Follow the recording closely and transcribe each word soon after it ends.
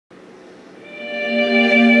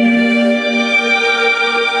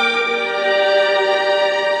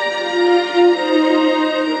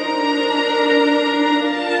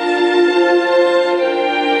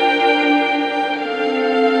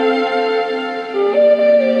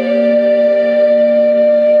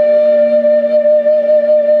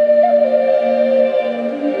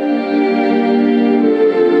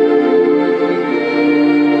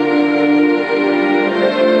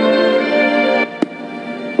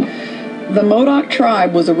The Modoc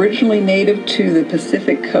tribe was originally native to the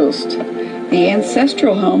Pacific coast. The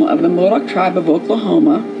ancestral home of the Modoc tribe of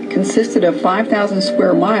Oklahoma consisted of 5,000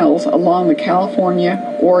 square miles along the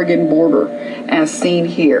California-Oregon border, as seen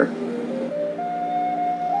here.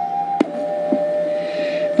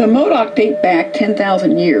 The Modoc date back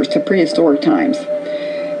 10,000 years to prehistoric times.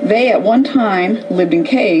 They at one time lived in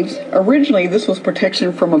caves. Originally, this was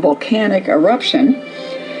protection from a volcanic eruption.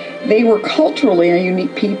 They were culturally a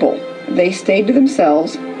unique people. They stayed to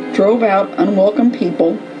themselves, drove out unwelcome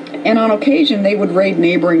people, and on occasion they would raid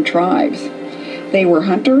neighboring tribes. They were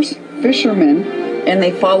hunters, fishermen, and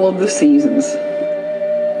they followed the seasons.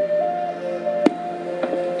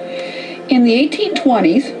 In the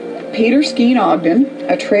 1820s, Peter Skeen Ogden,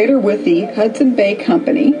 a trader with the Hudson Bay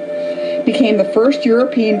Company, became the first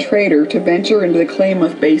European trader to venture into the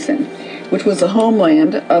Klamath Basin, which was the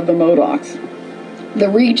homeland of the Modocs. The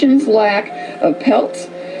region's lack of pelts,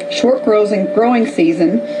 short growing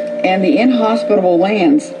season, and the inhospitable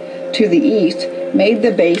lands to the east made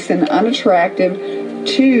the basin unattractive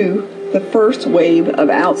to the first wave of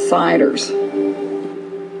outsiders.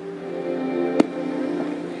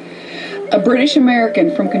 A British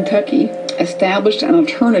American from Kentucky established an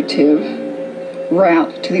alternative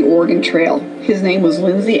route to the Oregon Trail. His name was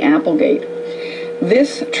Lindsay Applegate.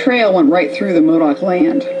 This trail went right through the Modoc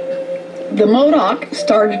land. The Modoc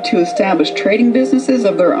started to establish trading businesses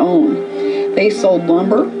of their own. They sold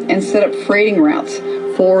lumber and set up freighting routes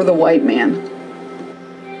for the white man.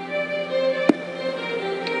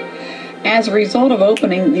 As a result of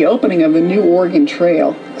the opening of the new Oregon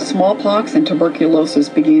Trail, smallpox and tuberculosis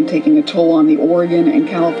began taking a toll on the Oregon and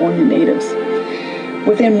California natives.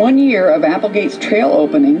 Within 1 year of Applegate's trail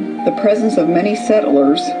opening, the presence of many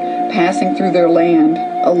settlers passing through their land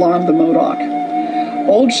alarmed the Modoc.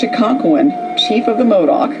 Old Chiconquan, chief of the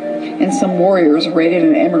Modoc, and some warriors raided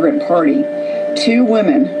an immigrant party. 2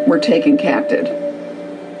 women were taken captive.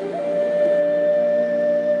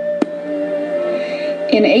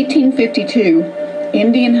 In 1852,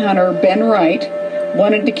 Indian hunter Ben Wright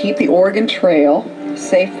wanted to keep the Oregon Trail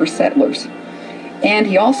safe for settlers, and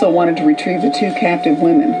he also wanted to retrieve the 2 captive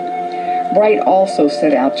women. Wright also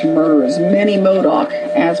set out to murder as many Modoc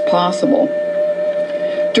as possible.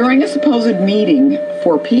 During a supposed meeting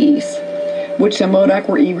for peace, which the Modoc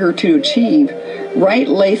were eager to achieve, Wright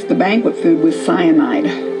laced the banquet food with cyanide.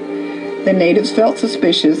 The natives felt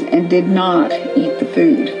suspicious and did not eat the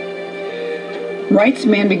food. Wright's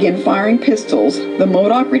men began firing pistols. The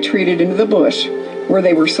Modoc retreated into the bush, where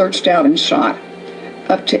they were searched out and shot.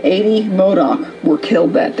 Up to 80 Modoc were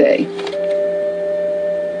killed that day.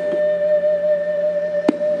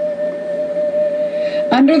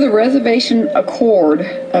 Under the Reservation Accord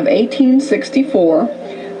of 1864,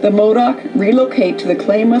 the Modoc relocate to the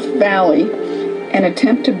Klamath Valley and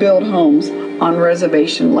attempt to build homes on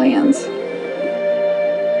reservation lands.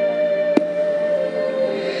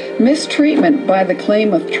 Mistreatment by the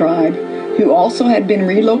Klamath tribe, who also had been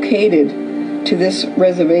relocated to this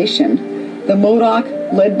reservation, the Modoc,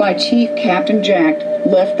 led by Chief Captain Jack,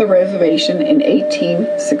 left the reservation in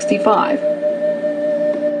 1865.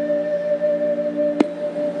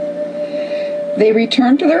 They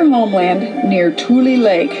returned to their homeland near Tule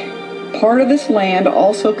Lake. Part of this land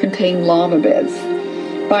also contained lava beds.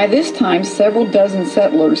 By this time, several dozen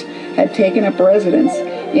settlers had taken up residence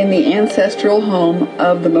in the ancestral home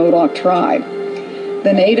of the Modoc tribe.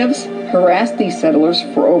 The natives harassed these settlers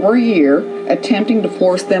for over a year, attempting to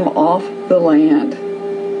force them off the land.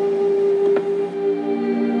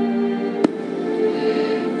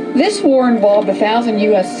 This war involved 1,000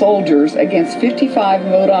 U.S. soldiers against 55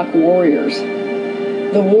 Modoc warriors.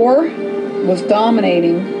 The war was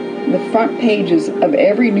dominating the front pages of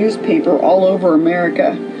every newspaper all over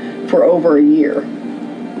America for over a year.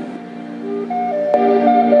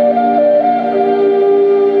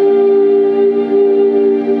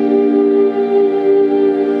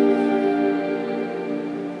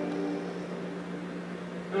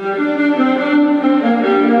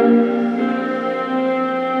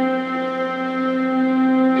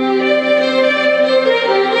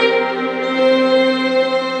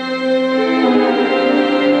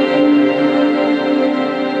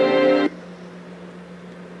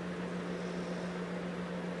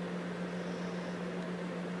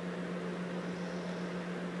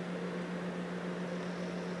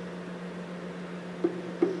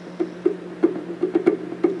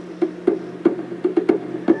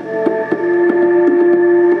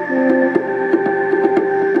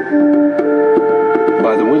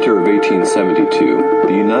 By the winter of 1872,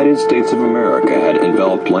 the United States of America had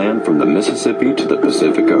enveloped land from the Mississippi to the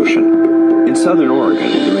Pacific Ocean. In southern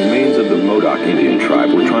Oregon, the remains of the Modoc Indian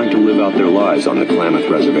tribe were trying to live out their lives on the Klamath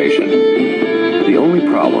Reservation. The only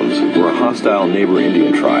problems were a hostile neighbor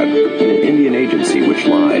Indian tribe and an Indian agency which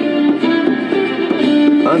lied.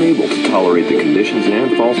 Unable to tolerate the conditions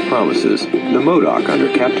and false promises, the Modoc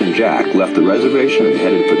under Captain Jack left the reservation and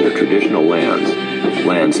headed for their traditional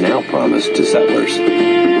lands now promised to settlers.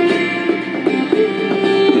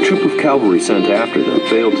 The troop of cavalry sent after them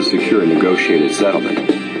failed to secure a negotiated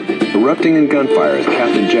settlement. Erupting in gunfire as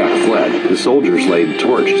Captain Jack fled, the soldiers laid a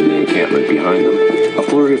torch to the encampment behind them. A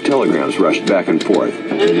flurry of telegrams rushed back and forth,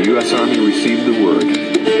 and the U.S. Army received the word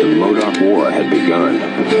the Modoc War had begun.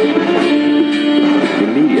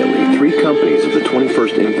 Immediately, 3 companies of the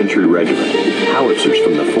 21st Infantry Regiment, howitzers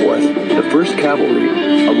from the 4th, the 1st Cavalry,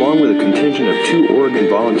 along with a contingent of 2 Oregon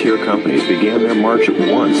volunteer companies began their march at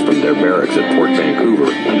once from their barracks at Fort Vancouver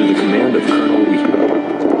under the command of Colonel Wheaton.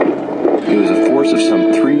 It was a force of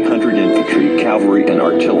some 300 infantry, cavalry, and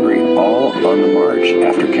artillery, all on the march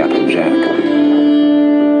after Captain Jack.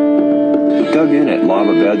 Dug in at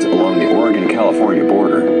lava beds along the Oregon-California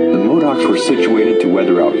border, the Modocs were situated to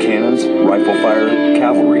weather out cannons, rifle fire,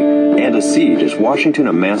 cavalry, and a siege as Washington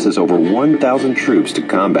amasses over 1,000 troops to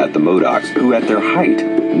combat the Modocs, who at their height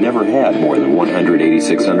never had more than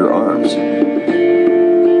 186 under arms.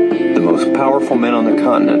 The most powerful men on the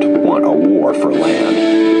continent want a war for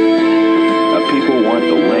land. People want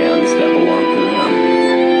the lands that belong to them.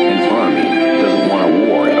 An army doesn't want a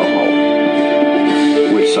war at all.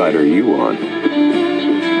 Which side are you on?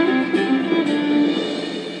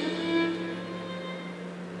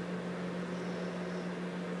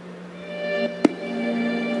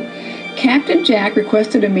 Captain Jack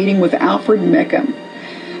requested a meeting with Alfred Meckham.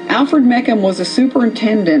 Alfred Meckham was the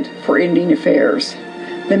superintendent for Indian Affairs.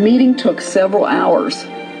 The meeting took several hours.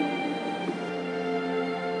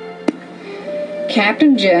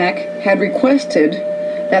 Captain Jack had requested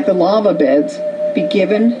that the lava beds be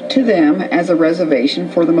given to them as a reservation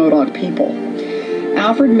for the Modoc people.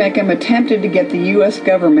 Alfred Meckham attempted to get the U.S.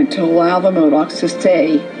 government to allow the Modocs to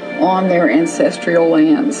stay on their ancestral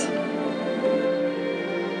lands.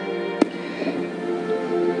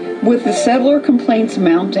 With the settler complaints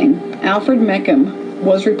mounting, Alfred Meckham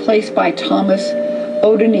was replaced by Thomas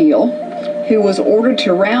O'Donnell, who was ordered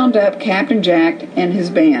to round up Captain Jack and his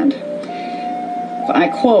band. I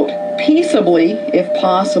quote, peaceably if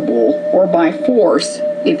possible, or by force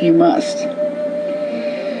if you must.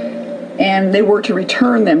 And they were to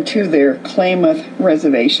return them to their Klamath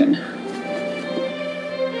Reservation.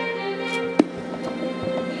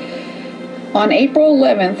 On April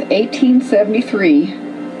 11th, 1873,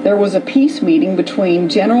 there was a peace meeting between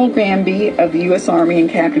General Granby of the U.S. Army and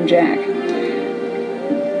Captain Jack.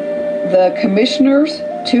 The commissioners,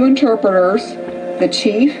 2 interpreters, the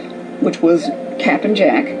chief, which was Captain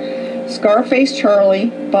Jack, Scarface Charlie,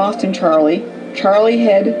 Boston Charlie, Charlie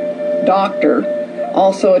Head Doctor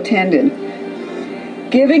also attended.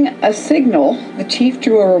 Giving a signal, the chief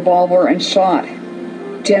drew a revolver and shot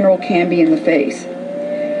General Canby in the face.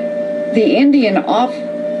 The Indian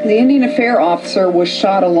Affair officer was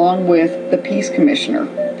shot along with the peace commissioner.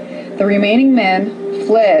 The remaining men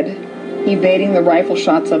fled, evading the rifle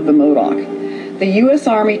shots of the Modoc. The U.S.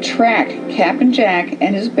 Army tracked Captain Jack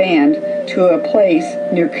and his band to a place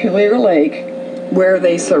near Clear Lake where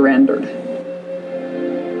they surrendered.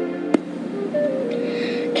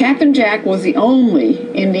 Captain Jack was the only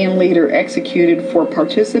Indian leader executed for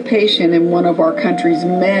participation in one of our country's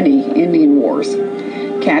many Indian wars.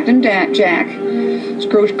 Captain Jack,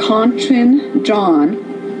 Scrooge John,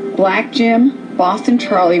 Black Jim, Boston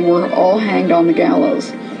Charlie were all hanged on the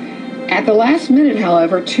gallows. At the last minute,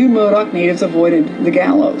 however, 2 Modoc natives avoided the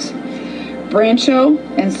gallows. Brancho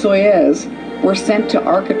and Soyez were sent to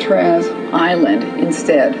Alcatraz Island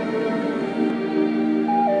instead.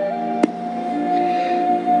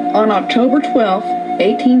 On October 12,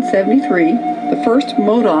 1873, the first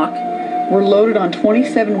Modoc were loaded on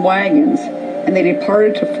 27 wagons and they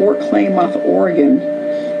departed to Fort Klamath, Oregon,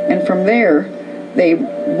 and from there they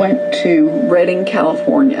went to Redding,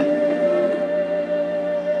 California.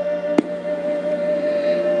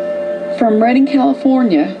 From Redding,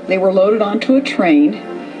 California, they were loaded onto a train.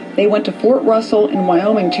 They went to Fort Russell in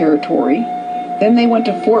Wyoming Territory. Then they went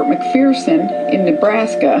to Fort McPherson in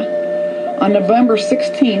Nebraska. On November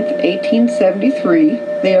 16, 1873,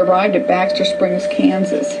 they arrived at Baxter Springs,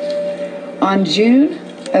 Kansas. On June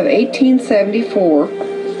of 1874,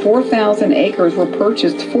 4,000 acres were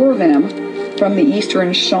purchased for them from the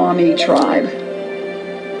Eastern Shawnee tribe.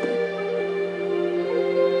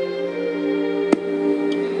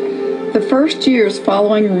 The first years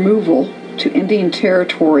following removal to Indian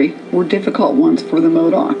Territory were difficult ones for the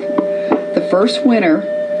Modoc. The first winter,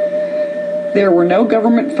 there were no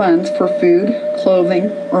government funds for food,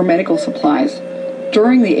 clothing, or medical supplies.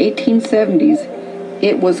 During the 1870s,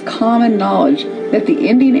 it was common knowledge that the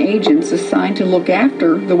Indian agents assigned to look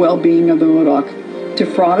after the well-being of the Modoc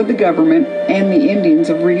defrauded the government and the Indians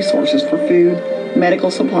of resources for food,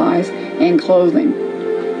 medical supplies, and clothing.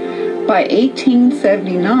 By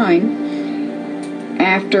 1879,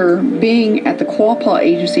 after being at the Quapaw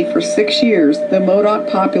Agency for 6 years, the Modoc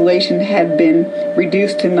population had been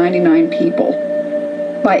reduced to 99 people.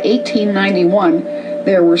 By 1891,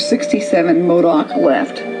 there were 67 Modoc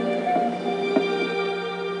left.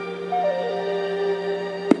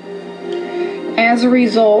 As a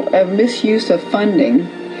result of misuse of funding,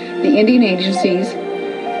 the Indian agencies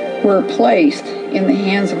were placed in the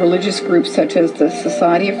hands of religious groups such as the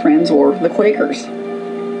Society of Friends or the Quakers.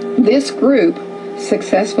 This group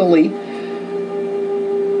successfully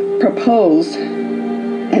proposed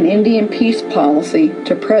an Indian peace policy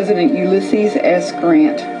to President Ulysses S.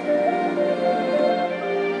 Grant.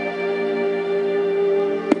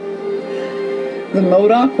 The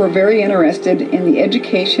Modoc were very interested in the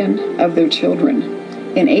education of their children.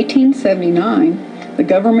 In 1879, the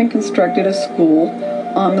government constructed a school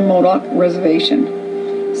on the Modoc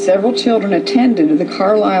Reservation. Several children attended the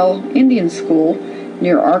Carlisle Indian School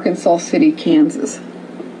near Arkansas City, Kansas.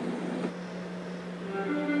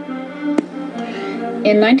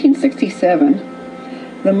 In 1967,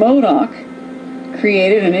 the Modoc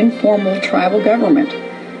created an informal tribal government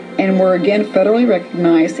and were again federally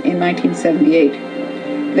recognized in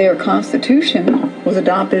 1978. Their constitution was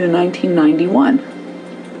adopted in 1991.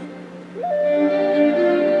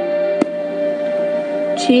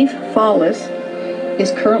 Chief Follis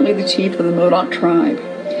is currently the chief of the Modoc tribe.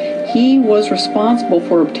 He was responsible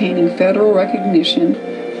for obtaining federal recognition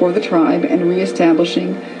for the tribe and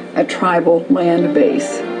reestablishing a tribal land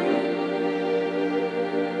base.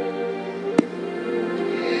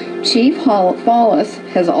 Chief Follis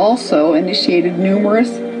has also initiated numerous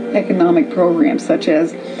economic programs such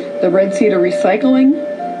as the Red Cedar Recycling.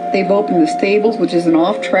 They've opened the Stables, which is an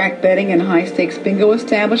off-track betting and high-stakes bingo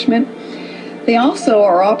establishment. They also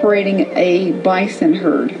are operating a bison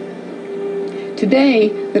herd. Today,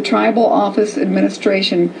 the Tribal Office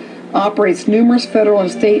Administration operates numerous federal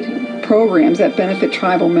and state programs that benefit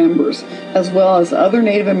tribal members, as well as other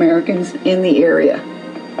Native Americans in the area.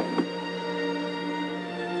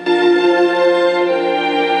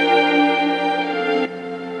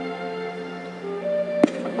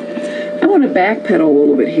 I want to backpedal a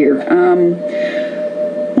little bit here.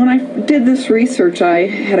 When I did this research, I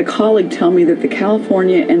had a colleague tell me that the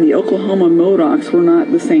California and the Oklahoma Modocs were not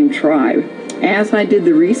the same tribe. As I did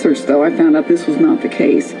the research, though, I found out this was not the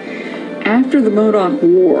case. After the Modoc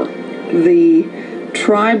War, the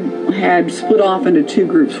tribe had split off into two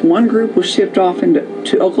groups. One group was shipped off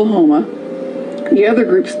to Oklahoma. The other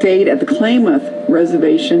group stayed at the Klamath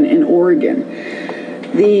Reservation in Oregon.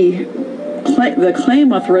 The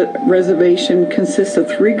Klamath Reservation consists of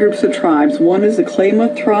three groups of tribes. One is the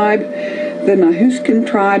Klamath tribe, the Nahuskan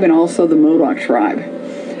tribe, and also the Modoc tribe.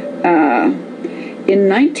 In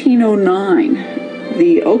 1909,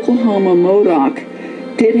 the Oklahoma Modoc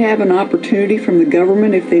did have an opportunity from the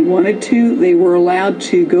government. If they wanted to, they were allowed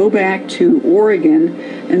to go back to Oregon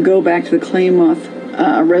and go back to the Klamath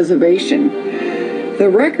Reservation. The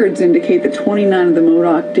records indicate that 29 of the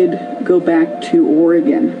Modoc did go back to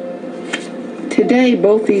Oregon. Today,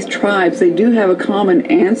 both these tribes, they do have a common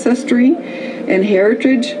ancestry and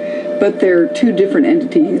heritage, but they're two different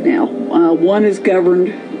entities now. One is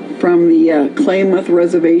governed from the Klamath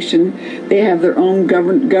Reservation. They have their own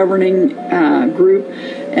governing group.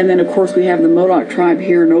 And then, of course, we have the Modoc tribe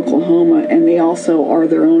here in Oklahoma, and they also are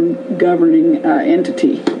their own governing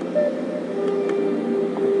entity.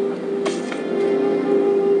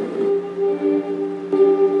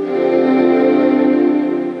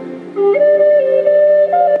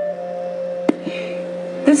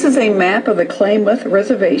 This is a map of the Klamath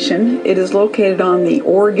Reservation. It is located on the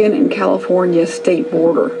Oregon and California state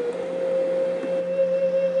border.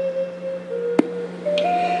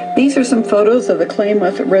 These are some photos of the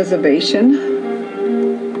Klamath Reservation.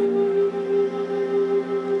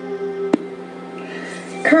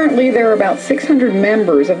 Currently, there are about 600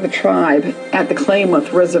 members of the tribe at the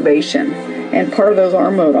Klamath Reservation, and part of those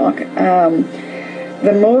are Modoc.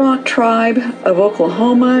 The Modoc tribe of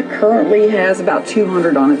Oklahoma currently has about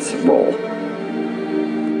 200 on its roll.